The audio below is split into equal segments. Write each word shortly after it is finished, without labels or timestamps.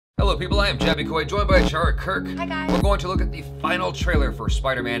Hello people, I am Jabby Coy, joined by Chara Kirk. Hi guys. We're going to look at the final trailer for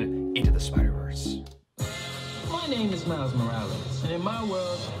Spider-Man Into the Spider-Verse. My name is Miles Morales, and in my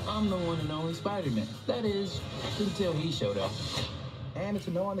world, I'm the one and only Spider-Man. That is, until he showed up. And it's a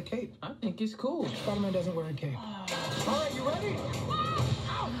no on the cape. I think it's cool. Spider-Man doesn't wear a cape. All right, you ready?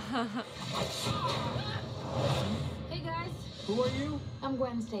 Hey guys, Who are you? I'm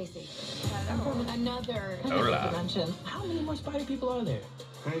Gwen Stacy. I'm from another Hola. dimension. How many more Spider people are there?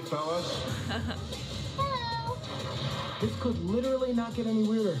 Hey, fellas. Hello. This could literally not get any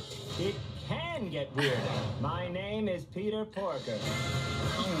weirder. It can get weird. My name is Peter Porker.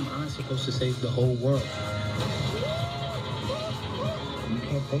 How am I supposed to save the whole world? You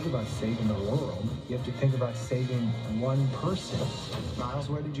can't think about saving the world. You have to think about saving one person. Miles,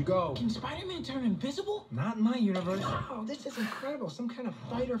 where did you go? Can Spider-Man turn invisible? Not in my universe. Wow, this is incredible. Some kind of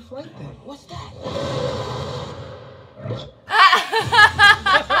fight or flight thing. What's that?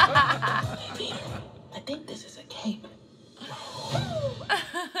 Peter, I think this is a cape.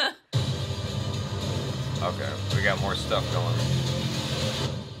 Okay, we got more stuff going.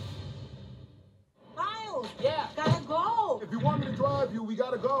 Miles, Yeah. gotta go. If you want me to drive you, we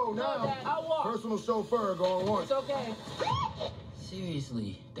gotta go No, now. Dad, I'll walk. Personal chauffeur going once. It's okay.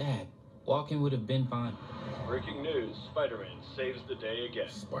 Seriously, Dad, walking would have been fine. Breaking news, Spider-Man saves the day again.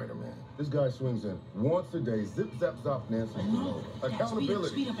 Spider-Man. This guy swings in once a day. Zip, zap, zop, Nancy. No. Dad, Accountability.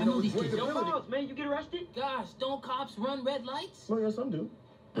 speed up. I know these kids. relatability. man, you get arrested? Gosh, don't cops run red lights? Well, yes, some do.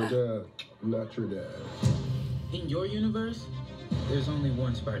 But, not your dad. In your universe, there's only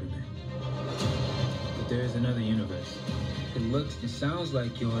one Spider-Man. But there is another universe. It looks and sounds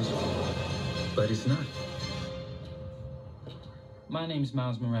like yours, but it's not. My name's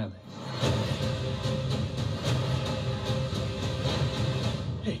Miles Morales.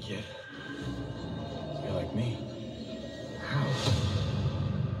 Hey, kid. You're like me. How?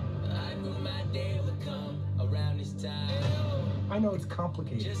 I knew my day would come around this time. I know it's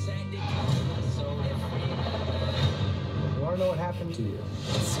complicated. Just had to give my soul You want to know what happened to you?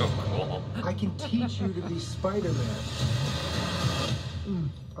 So cool. I can teach you to be Spider-Man.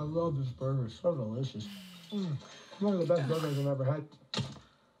 I love this burger. So delicious. One of the best burgers I've ever had.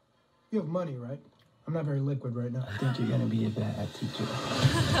 You have money, right? I'm not very liquid right now. I think you're gonna be a bad teacher.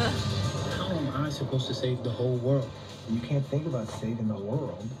 How am I supposed to save the whole world? You can't think about saving the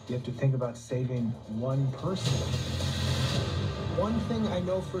world. You have to think about saving one person. One thing I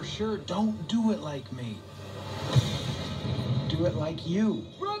know for sure, don't do it like me. Do it like you.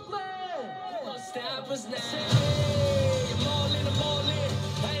 Brooklyn! Stop us now.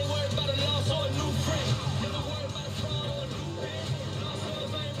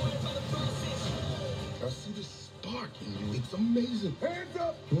 I see the spark in you. It's amazing. Hands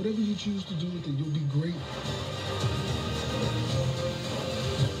up! Whatever you choose to do with it, you'll be great.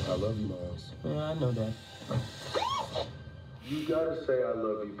 I love you, Miles. Yeah, I know that. You gotta say I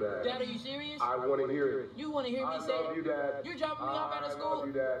love you back. Dad, are you serious? I want to hear it. You want to hear me I say love it? you, Dad. You're dropping me off out of I school? love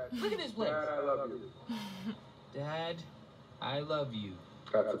you, Dad. Look at this place. Dad, I love you. Dad, I love you.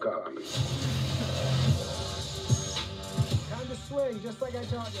 That's a copy. Time to swing, just like I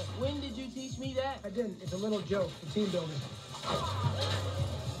taught you. When did you teach me that? I didn't. It's a little joke for team building.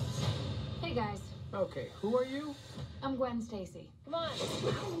 Hey guys, Okay, who are you? I'm Gwen Stacy. Come on.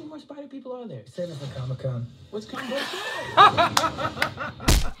 How many more Spider people are there? Save it for Comic-Con. What's coming?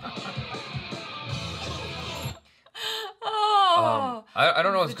 Oh. I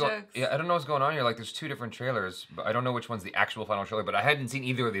don't know what's The going. jokes. Yeah, I don't know what's going on here. Like, there's two different trailers, but I don't know which one's the actual final trailer. But I hadn't seen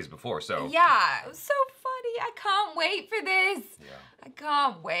either of these before, so Yeah, it was so funny. I can't wait for this. Yeah. I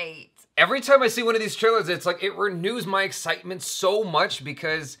can't wait. Every time I see one of these trailers, it's like it renews my excitement so much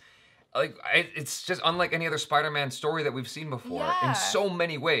because, like, it's just unlike any other Spider-Man story that we've seen before Yeah. in so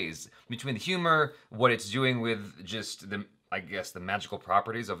many ways. Between the humor, what it's doing with just the, I guess, the magical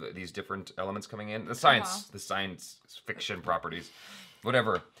properties of these different elements coming in, the science fiction properties,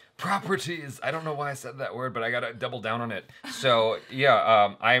 whatever properties. I don't know why I said that word, but I gotta double down on it. So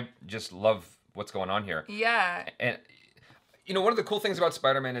yeah, I just love what's going on here. Yeah. And you know, one of the cool things about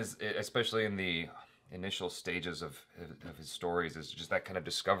Spider-Man is, especially in the initial stages of his stories, is just that kind of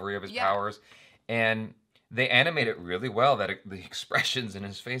discovery of his powers. And they animate it really well, that the expressions in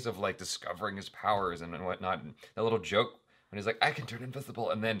his face of like discovering his powers and whatnot. And that little joke when he's like, I can turn invisible.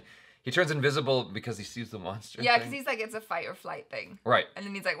 And then he turns invisible because he sees the monster. Yeah, thing. because he's like, it's a fight or flight thing. Right. And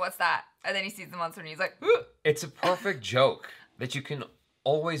then he's like, what's that? And then he sees the monster and he's like, "Ooh." It's a perfect joke that you can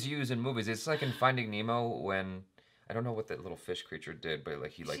always use in movies. It's like in Finding Nemo when, I don't know what that little fish creature did, but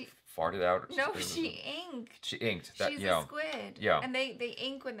like he farted out. No, she inked. She inked. That, She's yeah. a squid. Yeah. And they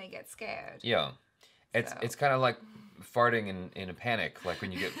ink when they get scared. Yeah. It's kind of like farting in a panic, like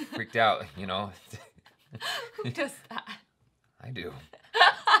when you get freaked out, you know. Who does that? I do.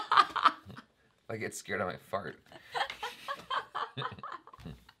 I get scared, I might fart.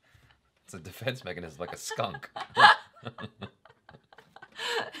 It's a defense mechanism, like a skunk.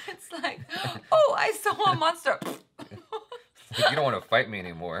 It's like, oh, I saw a monster. Like, you don't want to fight me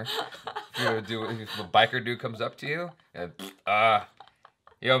anymore. If a biker dude comes up to you, and,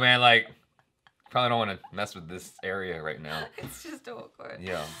 yo man, like, probably don't want to mess with this area right now. It's just awkward.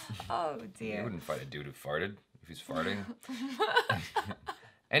 Yeah. Oh dear. You wouldn't fight a dude who farted if he's farting.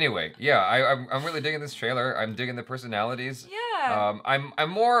 Anyway, yeah, I'm really digging this trailer. I'm digging the personalities. Yeah. I'm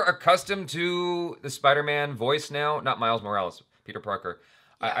more accustomed to the Spider-Man voice now, not Miles Morales, Peter Parker.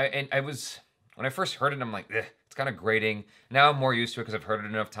 Yeah. I was when I first heard it, I'm like, it's kind of grating. Now I'm more used to it because I've heard it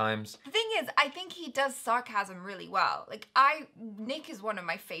enough times. The thing is, I think he does sarcasm really well. Like, Nick is one of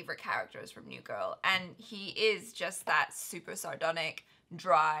my favorite characters from New Girl, and he is just that super sardonic,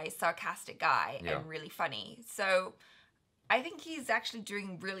 dry, sarcastic guy and really funny. So I think he's actually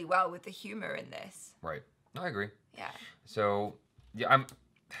doing really well with the humor in this. Right. I agree. Yeah. So, yeah,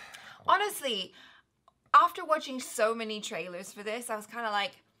 Honestly, after watching so many trailers for this, I was kind of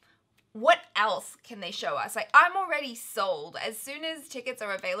like, what else can they show us? Like, I'm already sold. As soon as tickets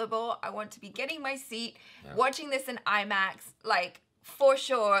are available, I want to be getting my seat, watching this in IMAX, like, for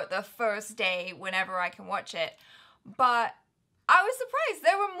sure, the first day, whenever I can watch it. But I was surprised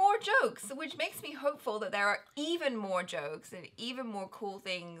there were more jokes, which makes me hopeful that there are even more jokes and even more cool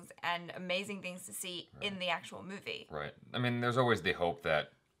things and amazing things to see in the actual movie. Right. I mean, there's always the hope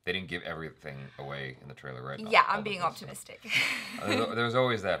that they didn't give everything away in the trailer, right? Yeah, I'm being optimistic. There's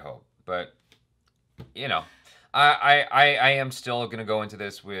always that hope. But, you know, I am still going to go into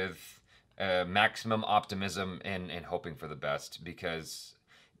this with maximum optimism and hoping for the best, because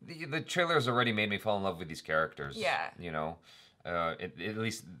the trailers already made me fall in love with these characters. Yeah. You know, at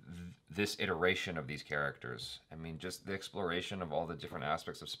least this iteration of these characters. I mean, just the exploration of all the different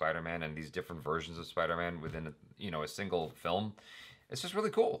aspects of Spider-Man and these different versions of Spider-Man within, a single film. It's just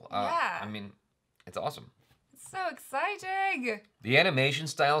really cool. Yeah. I mean, it's awesome. So exciting! The animation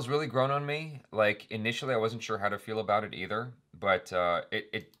style's really grown on me. Like, initially I wasn't sure how to feel about it either, but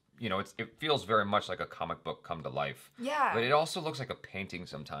it feels very much like a comic book come to life. Yeah. But it also looks like a painting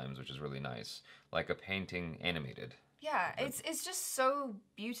sometimes, which is really nice. Like a painting animated. Yeah, it's just so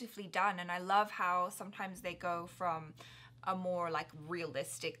beautifully done, and I love how sometimes they go from a more like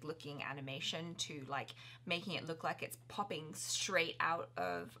realistic looking animation to like making it look like it's popping straight out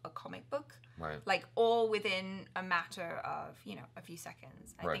of a comic book. Right. Like all within a matter of, a few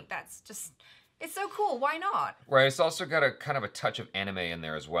seconds. I think that's just, it's so cool. Why not? Right. It's also got a kind of a touch of anime in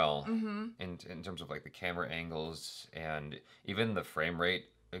there as well. Mm-hmm. In terms of like the camera angles and even the frame rate,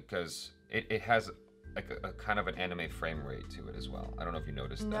 because it has like a kind of an anime frame rate to it as well. I don't know if you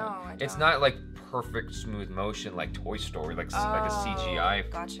noticed that. No, I don't. It's not like perfect smooth motion like Toy Story, like a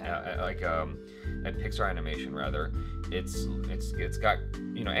CGI, gotcha. like a Pixar animation rather. It's got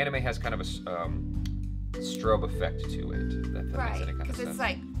anime has kind of a strobe effect to it. That right, makes any kind of because sense. it's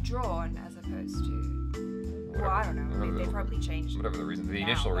like drawn as opposed to. Well, I don't know. Maybe they probably changed. Whatever the reason, the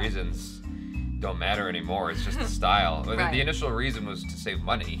initial reasons don't matter anymore. It's just the style. Right. The initial reason was to save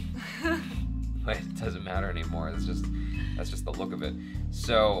money. But it doesn't matter anymore. That's just the look of it.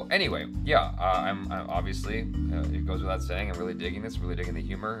 So anyway, yeah, I'm obviously it goes without saying, I'm really digging this, really digging the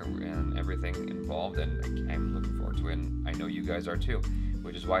humor and everything involved, and I'm looking forward to it. And I know you guys are too,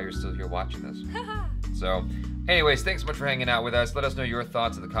 which is why you're still here watching this. So, anyways, thanks so much for hanging out with us. Let us know your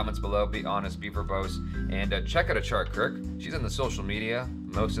thoughts in the comments below. Be honest, be verbose, and check out Achara Kirk. She's on the social media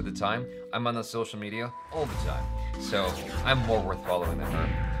most of the time. I'm on the social media all the time, so I'm more worth following than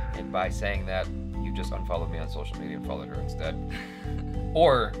her. And by saying that, you just unfollowed me on social media and followed her instead.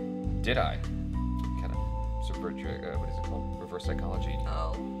 Or did I? Kind of super, what is it called? Reverse psychology.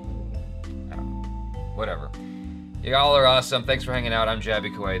 Oh. I don't know. Whatever. Y'all are awesome. Thanks for hanging out. I'm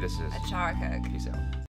Jabby Kawai. This is Achara Kirk. Peace out.